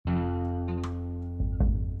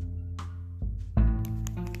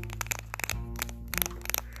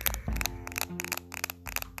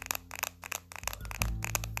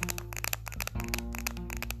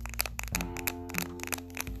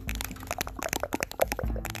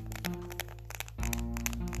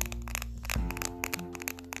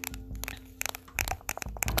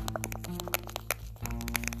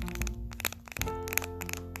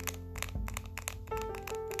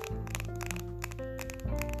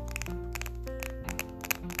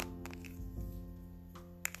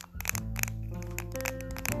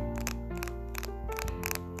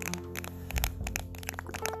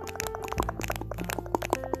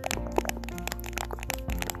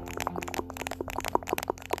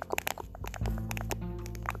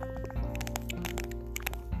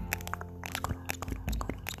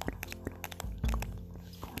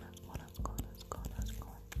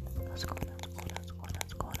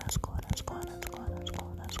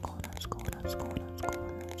How's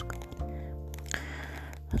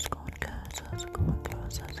it going, guys? How's it going,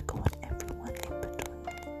 girls? How's it going, everyone in between?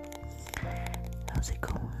 How's it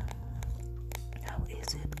going? How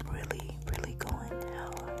is it really, really going?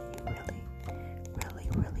 How are you really, really,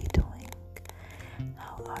 really doing?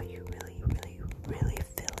 How are you really, really, really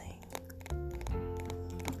feeling?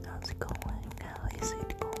 How's it going? How is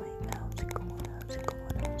it going? How's it going? How's it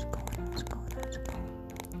going? How's it going? How's it going? How's it going?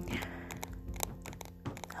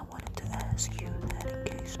 I wanted to ask you that in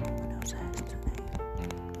case no one else has today.